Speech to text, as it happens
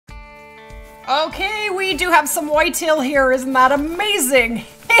Okay, we do have some whitetail here. Isn't that amazing?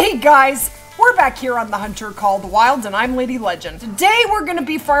 Hey guys, we're back here on the Hunter Called Wild, and I'm Lady Legend. Today we're going to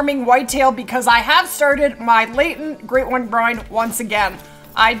be farming whitetail because I have started my Layton Great One grind once again.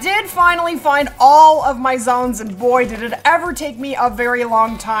 I did finally find all of my zones, and boy did it ever take me a very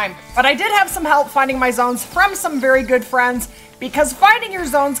long time. But I did have some help finding my zones from some very good friends, because finding your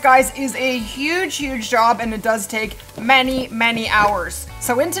zones, guys, is a huge job, and it does take many hours.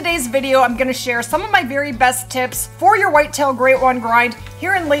 So in today's video, I'm going to share some of my very best tips for your whitetail Great One grind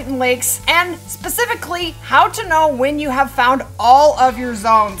here in Layton Lakes, and specifically how to know when you have found all of your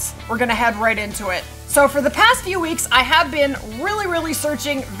zones. We're going to head right into it. So for the past few weeks, I have been really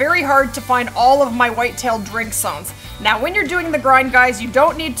searching very hard to find all of my whitetail drink zones. Now, when you're doing the grind, guys, you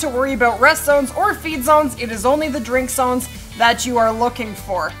don't need to worry about rest zones or feed zones. It is only the drink zones that you are looking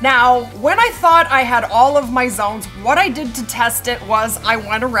for. Now, when I thought I had all of my zones, what I did to test it was I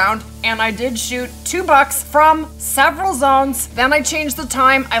went around and I did shoot 2 bucks from several zones. Then I changed the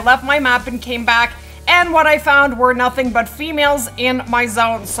time, I left my map and came back, and what I found were nothing but females in my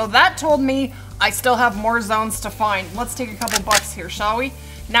zones. So that told me I still have more zones to find. Let's take a couple bucks here, shall we?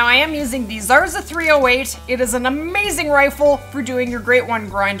 Now, I am using the Zarza 308. It is an amazing rifle for doing your Great One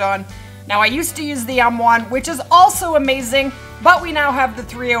grind on. Now, I used to use the M1, which is also amazing, but we now have the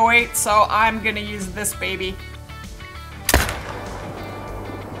 308, so I'm gonna use this baby.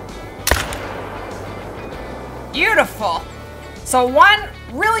 Beautiful. So one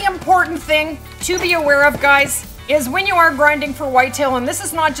really important thing to be aware of, guys, is when you are grinding for whitetail, and this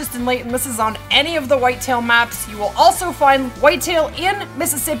is not just in Layton, this is on any of the whitetail maps, you will also find whitetail in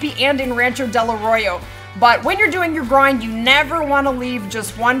Mississippi and in Rancho del Arroyo. But when you're doing your grind, you never want to leave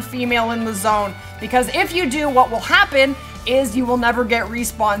just one female in the zone, because if you do, what will happen is you will never get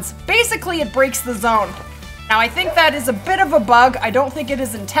respawns. Basically, it breaks the zone. Now, I think that is a bit of a bug. I don't think it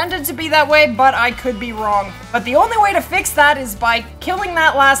is intended to be that way, but I could be wrong. But the only way to fix that is by killing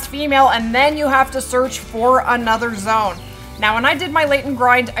that last female, and then you have to search for another zone. Now, when I did my Layton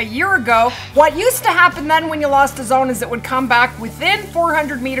grind a year ago, what used to happen then when you lost a zone is it would come back within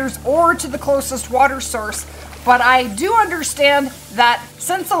 400 meters or to the closest water source. But I do understand that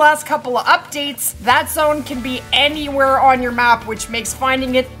since the last couple of updates, that zone can be anywhere on your map, which makes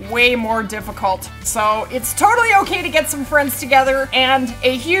finding it way more difficult. So it's totally okay to get some friends together, and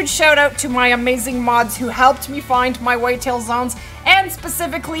a huge shout out to my amazing mods who helped me find my whitetail zones, and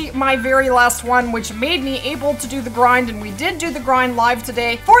specifically my very last one, which made me able to do the grind. And we did do the grind live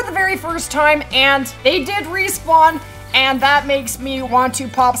today for the very first time, and they did respawn, and that makes me want to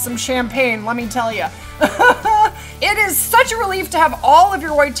pop some champagne, let me tell you. It is such a relief to have all of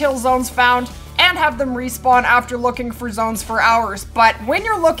your whitetail zones found and have them respawn after looking for zones for hours. But when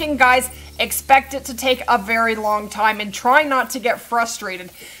you're looking, guys, expect it to take a very long time and try not to get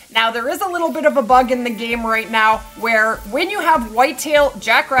frustrated. Now, there is a little bit of a bug in the game right now where when you have whitetail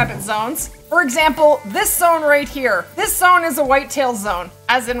jackrabbit zones, for example, this zone right here, this zone is a whitetail zone,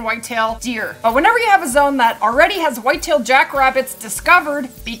 as in whitetail deer. But whenever you have a zone that already has whitetail jackrabbits discovered,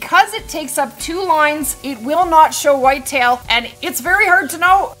 because it takes up 2 lines, it will not show whitetail, and it's very hard to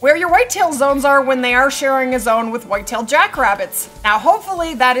know where your whitetail zones are when they are sharing a zone with whitetail jackrabbits. Now,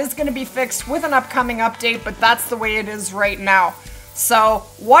 hopefully that is going to be fixed with an upcoming update, but that's the way it is right now. So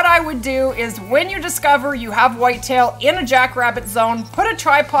what I would do is when you discover you have whitetail in a jackrabbit zone, put a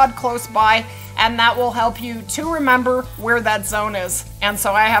tripod close by, and that will help you to remember where that zone is. And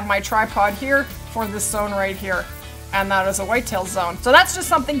so I have my tripod here for this zone right here, and that is a whitetail zone. So that's just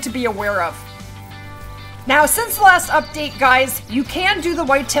something to be aware of. Now, since the last update, guys, you can do the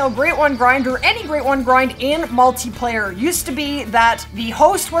whitetail Great One grind or any Great One grind in multiplayer. Used to be that the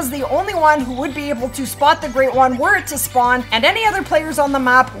host was the only one who would be able to spot the Great One were it to spawn, and any other players on the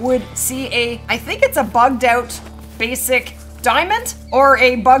map would see I think it's a bugged out basic diamond or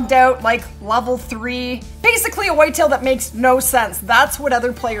a bugged out like level 3, basically a whitetail that makes no sense. That's what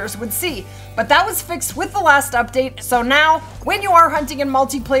other players would see. But that was fixed with the last update, so now when you are hunting in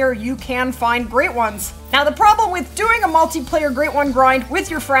multiplayer, you can find Great Ones. Now, the problem with doing a multiplayer Great One grind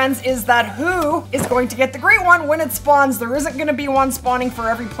with your friends is that who is going to get the Great One when it spawns? There isn't going to be one spawning for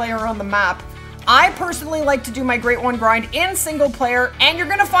every player on the map. I personally like to do my Great One grind in single player, and you're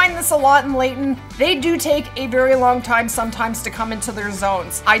going to find this a lot in Layton. They do take a very long time sometimes to come into their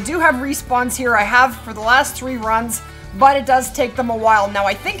zones. I do have respawns here. I have for the last 3 runs, but it does take them a while. Now,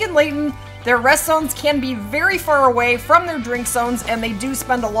 I think in Layton, their rest zones can be very far away from their drink zones, and they do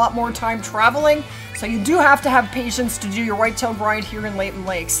spend a lot more time traveling. So you do have to have patience to do your whitetail grind here in Layton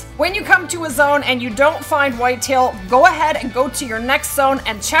Lakes. When you come to a zone and you don't find whitetail, go ahead and go to your next zone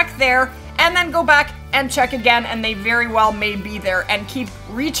and check there, and then go back and check again, and they very well may be there, and keep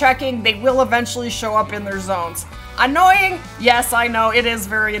rechecking. They will eventually show up in their zones. Annoying? Yes, I know, it is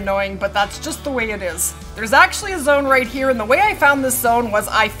very annoying, but that's just the way it is. There's actually a zone right here, and the way I found this zone was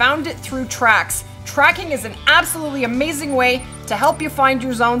I found it through tracks. Tracking is an absolutely amazing way to help you find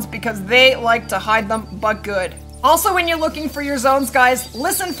your zones because they like to hide them, but good. Also, when you're looking for your zones, guys,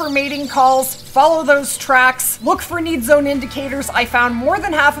 listen for mating calls, follow those tracks, look for need zone indicators. I found more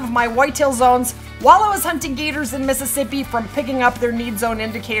than half of my whitetail zones while I was hunting gators in Mississippi from picking up their need zone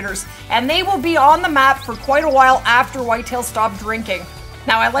indicators, and they will be on the map for quite a while after whitetail stop drinking.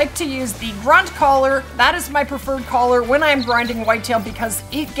 Now, I like to use the grunt collar. That is my preferred collar when I'm grinding whitetail because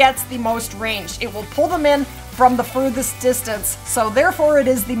it gets the most range. It will pull them in from the furthest distance, so therefore it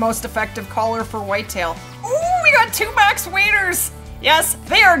is the most effective collar for whitetail. Ooh, we got 2 max waders! Yes,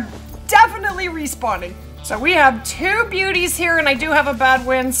 they are definitely respawning. So we have 2 beauties here, and I do have a bad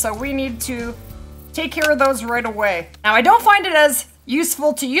wind, so we need to take care of those right away. Now, I don't find it as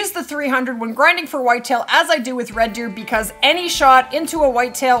useful to use the 300 when grinding for whitetail as I do with red deer because any shot into a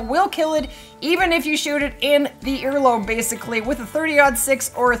whitetail will kill it even if you shoot it in the earlobe basically with a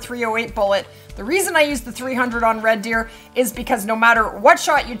 30-06 or a 308 bullet. The reason I use the 300 on red deer is because no matter what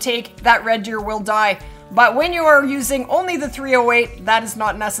shot you take, that red deer will die. But when you are using only the 308, that is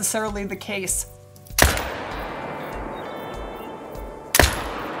not necessarily the case.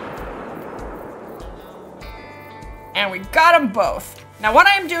 And we got them both. Now what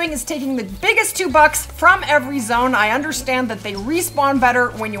I am doing is taking the biggest 2 bucks from every zone. I understand that they respawn better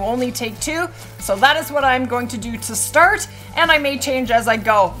when you only take 2, so that is what I'm going to do to start, and I may change as I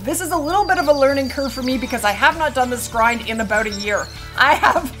go. This is a little bit of a learning curve for me because I have not done this grind in about a year. I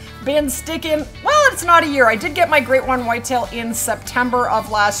have been sticking, well, it's not a year. I did get my Great One Whitetail in September of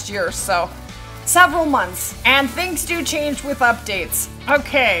last year, so several months, and things do change with updates.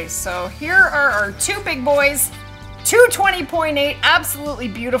 Okay, so here are our 2 big boys. 220.8, absolutely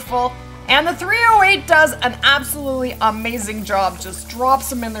beautiful. And the 308 does an absolutely amazing job, just drops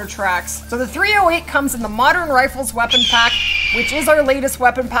them in their tracks. So the 308 comes in the Modern Rifles weapon pack, which is our latest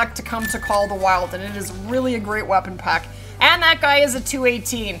weapon pack to come to Call of the Wild, and it is really a great weapon pack. And that guy is a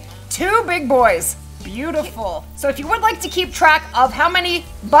 218. 2 big boys. Beautiful. So if you would like to keep track of how many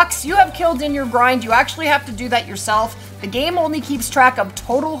bucks you have killed in your grind, you actually have to do that yourself. The game only keeps track of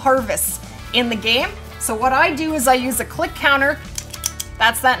total harvests in the game. So what I do is I use a click counter.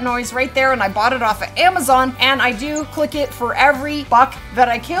 That's that noise right there, and I bought it off of Amazon, and I do click it for every buck that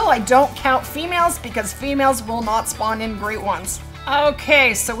I kill. I don't count females because females will not spawn in great ones.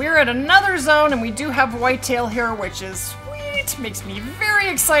 Okay, so we're at another zone, and we do have whitetail here, which is sweet. Makes me very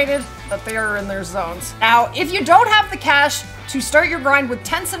excited that they are in their zones. Now, if you don't have the cash to start your grind with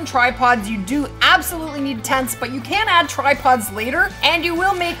tents and tripods, you do absolutely need tents, but you can add tripods later, and you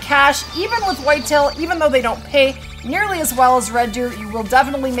will make cash even with whitetail, even though they don't pay nearly as well as red deer. You will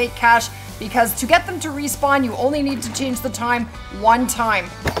definitely make cash because to get them to respawn, you only need to change the time 1 time.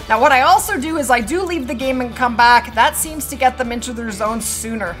 Now, what I also do is I do leave the game and come back. That seems to get them into their zones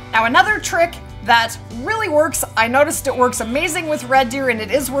sooner. Now, another trick that really works, I noticed it works amazing with red deer and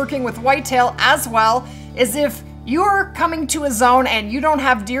it is working with whitetail as well, is if you're coming to a zone and you don't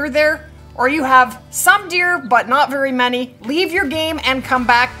have deer there, or you have some deer but not very many, leave your game and come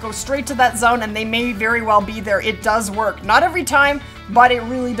back, go straight to that zone, and they may very well be there. It does work. Not every time, but it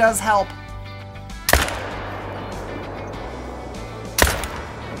really does help.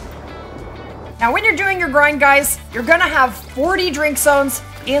 Now, when you're doing your grind, guys, you're gonna have 40 drink zones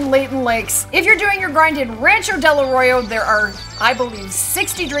in Layton Lakes. If you're doing your grind in Rancho del Arroyo, there are, I believe,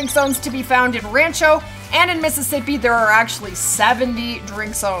 60 drink zones to be found in Rancho, and in Mississippi, there are actually 70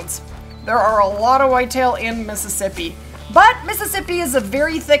 drink zones. There are a lot of whitetail in Mississippi. But Mississippi is a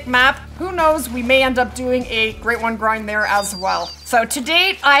very thick map. Who knows, we may end up doing a Great One grind there as well. So to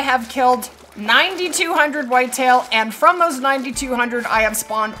date, I have killed 9,200 whitetail, and from those 9,200, I have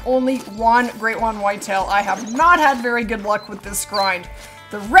spawned only 1 Great One whitetail. I have not had very good luck with this grind.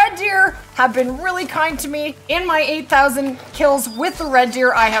 The red deer have been really kind to me. In my 8,000 kills with the red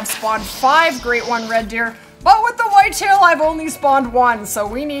deer, I have spawned 5 Great One red deer. But with the whitetail, I've only spawned 1, so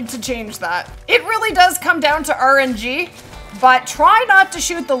we need to change that. It really does come down to RNG, but try not to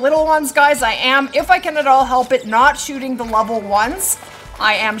shoot the little ones, guys. I am, if I can at all help it, not shooting the level 1s.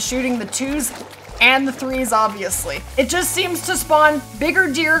 I am shooting the 2s and the 3s, obviously. It just seems to spawn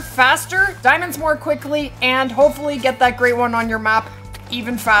bigger deer faster, diamonds more quickly, and hopefully get that Great One on your map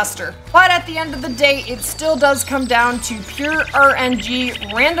even faster. But at the end of the day, it still does come down to pure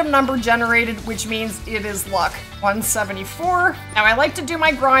RNG, random number generated, which means it is luck. 174. Now I like to do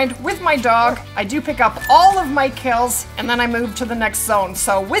my grind with my dog. I do pick up all of my kills and then I move to the next zone.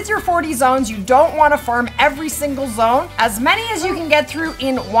 So with your 40 zones, you don't want to farm every single zone. As many as you can get through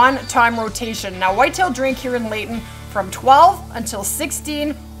in one time rotation. Now whitetail drink here in Layton from 12 until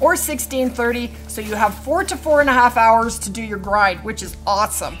 16 or 16:30. So you have 4 to 4.5 hours to do your grind, which is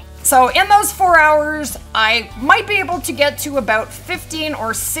awesome. So in those 4 hours, I might be able to get to about 15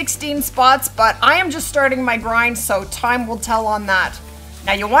 or 16 spots, but I am just starting my grind, so time will tell on that.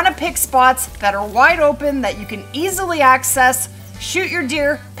 Now you want to pick spots that are wide open, that you can easily access, shoot your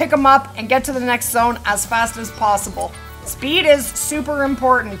deer, pick them up, and get to the next zone as fast as possible. Speed is super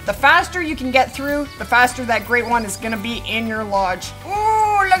important. The faster you can get through, the faster that Great One is going to be in your lodge. Ooh,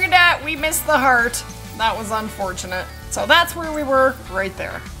 look at that, we missed the heart. That was unfortunate. So that's where we were, right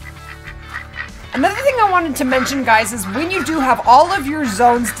there. Another thing I wanted to mention, guys, is when you do have all of your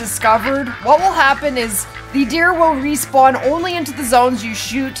zones discovered, what will happen is the deer will respawn only into the zones you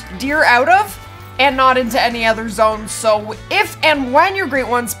shoot deer out of and not into any other zones. So if and when your Great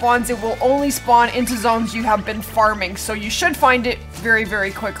One spawns, it will only spawn into zones you have been farming. So you should find it very,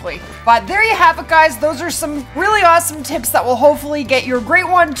 very quickly. But there you have it, guys. Those are some really awesome tips that will hopefully get your Great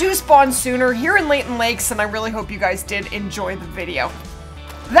One to spawn sooner here in Layton Lakes. And I really hope you guys did enjoy the video.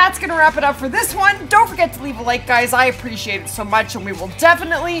 That's gonna wrap it up for this one. Don't forget to leave a like, guys. I appreciate it so much, and we will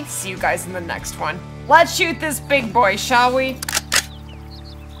definitely see you guys in the next one. Let's shoot this big boy, shall we?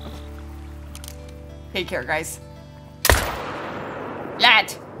 Take care, guys.